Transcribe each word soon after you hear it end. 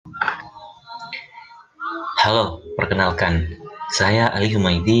Halo, perkenalkan, saya Ali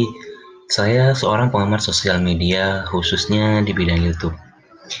Humaidi. Saya seorang pengamat sosial media, khususnya di bidang YouTube.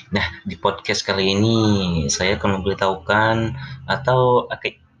 Nah, di podcast kali ini saya akan memberitahukan atau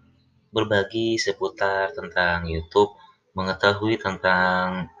akan berbagi seputar tentang YouTube, mengetahui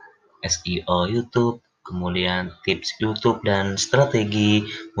tentang SEO YouTube, kemudian tips YouTube dan strategi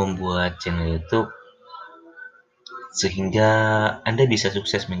membuat channel YouTube sehingga Anda bisa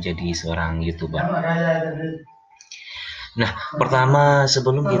sukses menjadi seorang YouTuber. Nah, pertama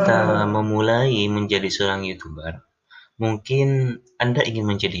sebelum kita memulai menjadi seorang YouTuber, mungkin Anda ingin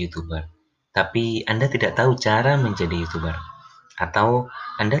menjadi YouTuber, tapi Anda tidak tahu cara menjadi YouTuber, atau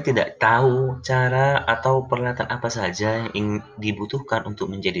Anda tidak tahu cara atau peralatan apa saja yang dibutuhkan untuk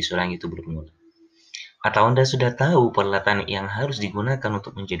menjadi seorang YouTuber pemula. Atau Anda sudah tahu peralatan yang harus digunakan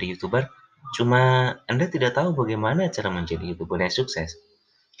untuk menjadi YouTuber, cuma Anda tidak tahu bagaimana cara menjadi YouTuber yang sukses.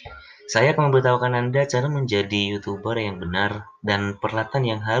 Saya akan memberitahukan Anda cara menjadi YouTuber yang benar dan peralatan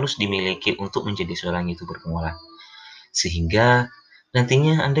yang harus dimiliki untuk menjadi seorang YouTuber pemula. Sehingga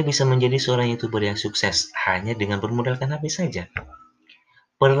nantinya Anda bisa menjadi seorang YouTuber yang sukses hanya dengan bermodalkan HP saja.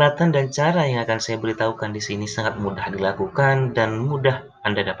 Peralatan dan cara yang akan saya beritahukan di sini sangat mudah dilakukan dan mudah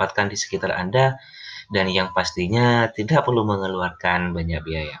Anda dapatkan di sekitar Anda dan yang pastinya tidak perlu mengeluarkan banyak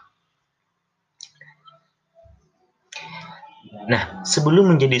biaya. Nah,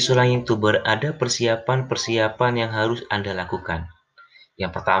 sebelum menjadi seorang YouTuber ada persiapan-persiapan yang harus Anda lakukan.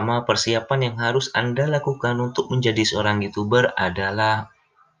 Yang pertama, persiapan yang harus Anda lakukan untuk menjadi seorang YouTuber adalah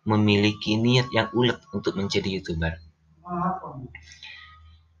memiliki niat yang ulet untuk menjadi YouTuber.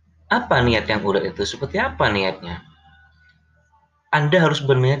 Apa niat yang ulet itu? Seperti apa niatnya? Anda harus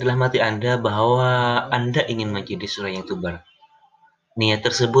berniat dalam hati Anda bahwa Anda ingin menjadi seorang YouTuber. Niat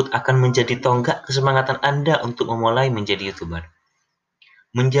tersebut akan menjadi tonggak kesemangatan Anda untuk memulai menjadi YouTuber.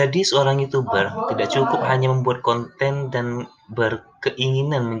 Menjadi seorang YouTuber tidak cukup hanya membuat konten dan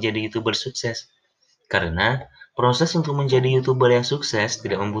berkeinginan menjadi YouTuber sukses. Karena proses untuk menjadi YouTuber yang sukses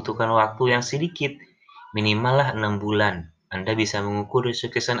tidak membutuhkan waktu yang sedikit, minimal 6 bulan. Anda bisa mengukur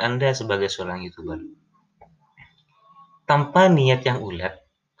kesuksesan Anda sebagai seorang YouTuber. Tanpa niat yang ulet,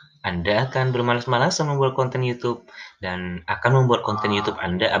 Anda akan bermalas-malasan membuat konten YouTube dan akan membuat konten YouTube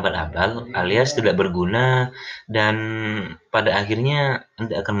Anda abal-abal alias tidak berguna dan pada akhirnya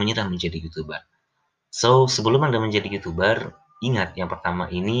Anda akan menyerah menjadi YouTuber. So, sebelum Anda menjadi YouTuber, ingat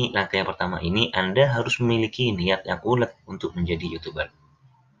langkah yang pertama ini Anda harus memiliki niat yang ulet untuk menjadi YouTuber.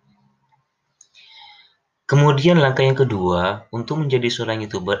 Kemudian langkah yang kedua, untuk menjadi seorang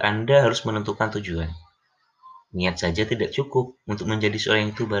YouTuber Anda harus menentukan tujuan. Niat saja tidak cukup untuk menjadi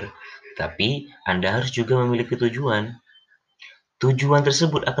seorang YouTuber, tapi Anda harus juga memiliki tujuan. Tujuan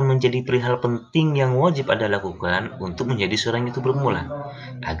tersebut akan menjadi perihal penting yang wajib Anda lakukan untuk menjadi seorang YouTuber pemula,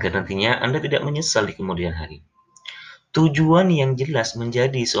 agar nantinya Anda tidak menyesal di kemudian hari. Tujuan yang jelas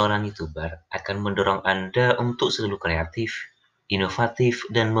menjadi seorang YouTuber akan mendorong Anda untuk selalu kreatif, inovatif,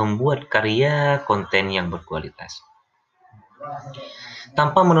 dan membuat karya konten yang berkualitas.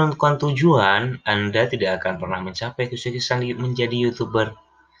 Tanpa menentukan tujuan, Anda tidak akan pernah mencapai kesuksesan menjadi YouTuber.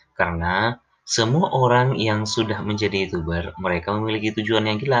 Karena semua orang yang sudah menjadi YouTuber, mereka memiliki tujuan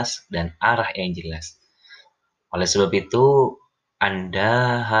yang jelas dan arah yang jelas. Oleh sebab itu,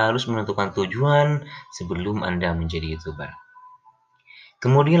 Anda harus menentukan tujuan sebelum Anda menjadi YouTuber.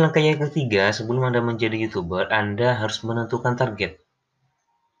 Kemudian langkah yang ketiga, sebelum Anda menjadi YouTuber, Anda harus menentukan target.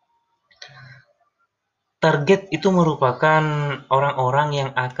 Target itu merupakan orang-orang yang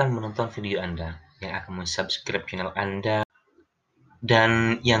akan menonton video Anda, yang akan mensubscribe channel Anda,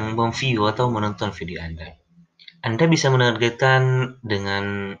 dan yang memview atau menonton video Anda. Anda bisa menargetkan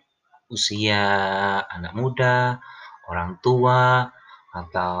dengan usia anak muda, orang tua,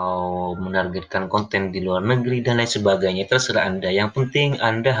 atau menargetkan konten di luar negeri, dan lain sebagainya. Terserah Anda. Yang penting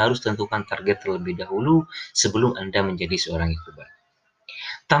Anda harus tentukan target terlebih dahulu sebelum Anda menjadi seorang YouTuber.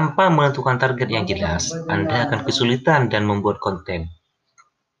 Tanpa menentukan target yang jelas, Anda akan kesulitan dan membuat konten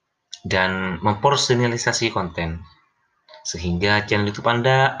dan mempersonalisasi konten, sehingga channel YouTube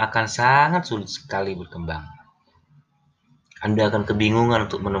Anda akan sangat sulit sekali berkembang. Anda akan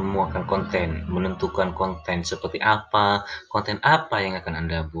kebingungan untuk menemukan konten, menentukan konten seperti apa, konten apa yang akan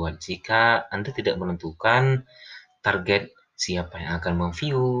Anda buat jika Anda tidak menentukan target siapa yang akan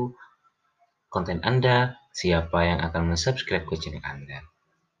memview konten Anda, siapa yang akan mensubscribe ke channel Anda.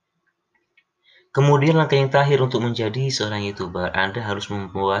 Kemudian langkah yang terakhir untuk menjadi seorang YouTuber, Anda harus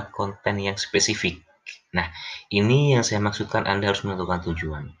membuat konten yang spesifik. Nah, ini yang saya maksudkan Anda harus menentukan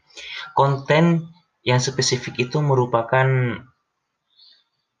tujuan. Konten yang spesifik itu merupakan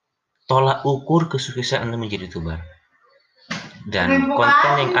tolak ukur kesuksesan Anda menjadi YouTuber. Dan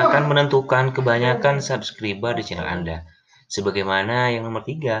konten yang akan menentukan kebanyakan subscriber di channel Anda. Sebagaimana yang nomor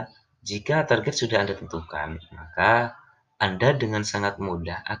 3, jika target sudah Anda tentukan, maka Anda dengan sangat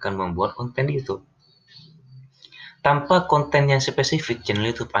mudah akan membuat konten di YouTube. Tanpa konten yang spesifik,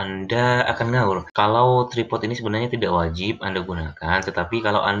 channel YouTube Anda akan ngawur. Kalau tripod ini sebenarnya tidak wajib Anda gunakan, tetapi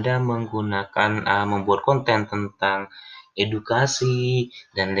kalau Anda menggunakan membuat konten tentang edukasi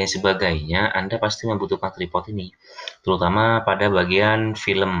dan lain sebagainya, Anda pasti membutuhkan tripod ini, terutama pada bagian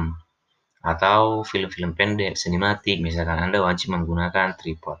film atau film-film pendek, sinematik, misalkan Anda wajib menggunakan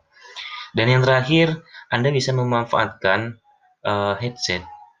tripod. Dan yang terakhir, Anda bisa memanfaatkan headset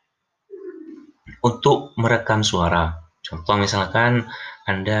untuk merekam suara. Contoh misalkan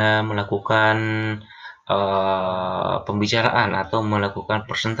Anda melakukan pembicaraan atau melakukan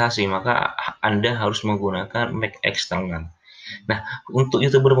presentasi, maka Anda harus menggunakan mic eksternal. Nah, untuk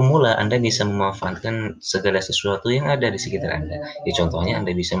YouTuber pemula, Anda bisa memanfaatkan segala sesuatu yang ada di sekitar Anda. Ya, contohnya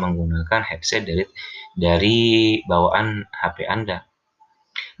Anda bisa menggunakan headset dari bawaan HP Anda.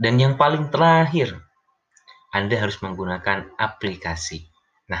 Dan yang paling terakhir, Anda harus menggunakan aplikasi.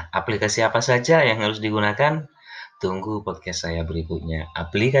 Nah, aplikasi apa saja yang harus digunakan? Tunggu podcast saya berikutnya.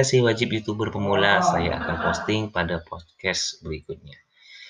 Aplikasi wajib YouTuber pemula saya akan posting pada podcast berikutnya.